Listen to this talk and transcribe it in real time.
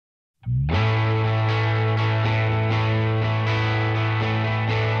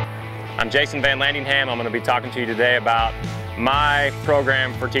I'm Jason Vanlandingham. I'm going to be talking to you today about my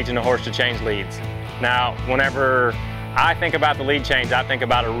program for teaching a horse to change leads. Now, whenever I think about the lead change, I think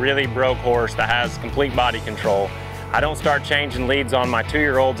about a really broke horse that has complete body control. I don't start changing leads on my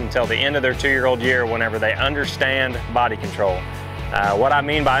 2-year-olds until the end of their 2-year-old year whenever they understand body control. What I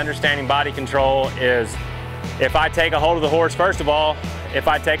mean by understanding body control is if I take a hold of the horse, first of all, if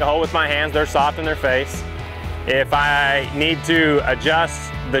I take a hold with my hands, they're soft in their face. If I need to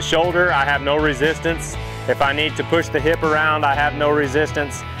adjust the shoulder, I have no resistance. If I need to push the hip around, I have no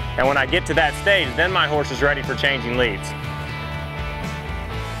resistance. And when I get to that stage, then my horse is ready for changing leads.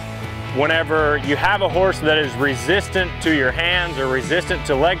 Whenever you have a horse that is resistant to your hands or resistant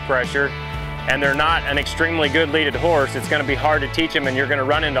to leg pressure, and they're not an extremely good leaded horse, it's going to be hard to teach them, and you're going to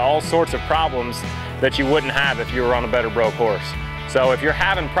run into all sorts of problems that you wouldn't have if you were on a better broke horse. So if you're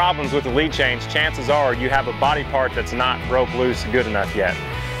having problems with the lead change, chances are you have a body part that's not broke loose good enough yet.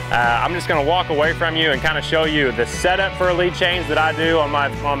 I'm just going to walk away from you and kind of show you the setup for a lead change that I do on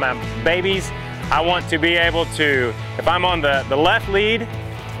my babies. I want to be able to, if I'm on the left lead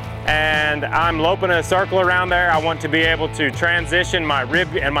and I'm loping a circle around there, I want to be able to transition my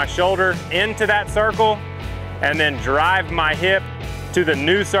rib and my shoulder into that circle and then drive my hip to the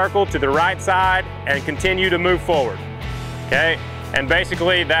new circle to the right side and continue to move forward. Okay? And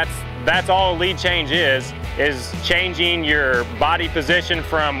basically that's all a lead change is changing your body position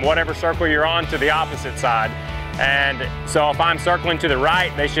from whatever circle you're on to the opposite side. And so if I'm circling to the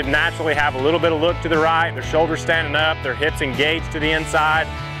right, they should naturally have a little bit of look to the right, their shoulders standing up, their hips engaged to the inside.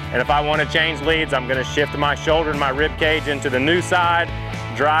 And if I want to change leads, I'm going to shift my shoulder and my rib cage into the new side,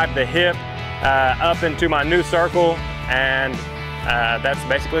 drive the hip up into my new circle, and that's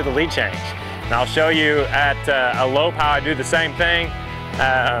basically the lead change. And I'll show you at a lope how I do the same thing.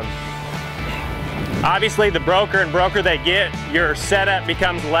 Obviously, the broker they get, your setup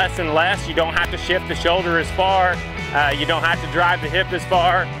becomes less and less. You don't have to shift the shoulder as far. You don't have to drive the hip as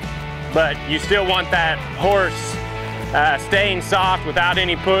far, but you still want that horse staying soft without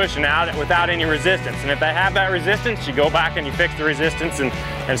any push and without any resistance. And if they have that resistance, you go back and you fix the resistance and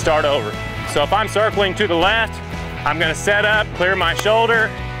start over. So if I'm circling to the left, I'm going to set up, clear my shoulder,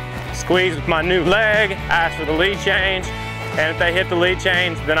 squeeze with my new leg, ask for the lead change, and if they hit the lead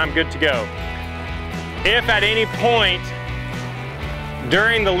change, then I'm good to go. If at any point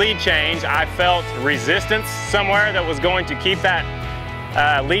during the lead change I felt resistance somewhere that was going to keep that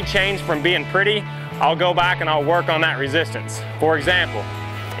lead change from being pretty, I'll go back and I'll work on that resistance. For example,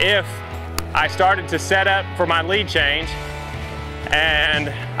 if I started to set up for my lead change and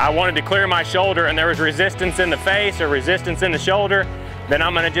I wanted to clear my shoulder and there was resistance in the face or resistance in the shoulder, then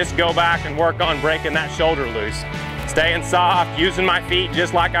I'm going to just go back and work on breaking that shoulder loose. Staying soft, using my feet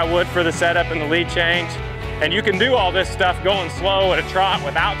just like I would for the setup and the lead change. And you can do all this stuff going slow at a trot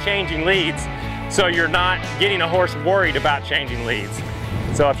without changing leads, so you're not getting a horse worried about changing leads.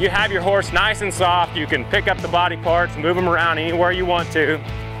 So if you have your horse nice and soft, you can pick up the body parts, move them around anywhere you want to,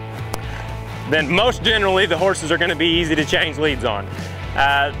 then most generally the horses are going to be easy to change leads on.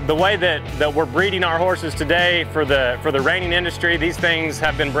 The way that we're breeding our horses today for the reining industry, these things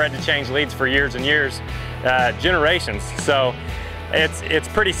have been bred to change leads for years and years, generations. So it's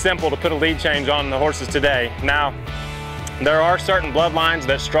pretty simple to put a lead change on the horses today. Now, there are certain bloodlines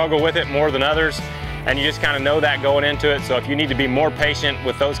that struggle with it more than others, and you just kind of know that going into it. So if you need to be more patient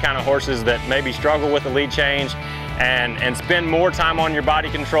with those kind of horses that maybe struggle with the lead change and spend more time on your body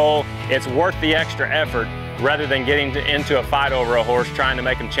control, it's worth the extra effort rather than getting into a fight over a horse trying to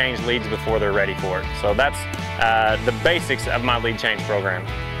make them change leads before they're ready for it. So that's the basics of my lead change program.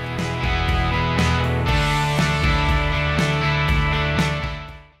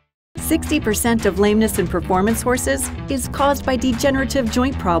 60% of lameness in performance horses is caused by degenerative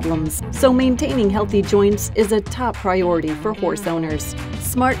joint problems, so maintaining healthy joints is a top priority for horse owners.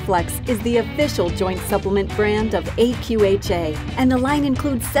 SmartFlex is the official joint supplement brand of AQHA, and the line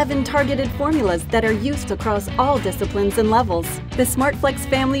includes 7 targeted formulas that are used across all disciplines and levels. The SmartFlex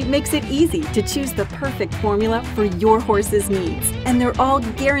family makes it easy to choose the perfect formula for your horse's needs, and they're all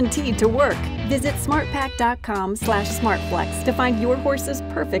guaranteed to work. Visit smartpack.com/smartflex to find your horse's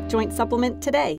perfect joint supplement today.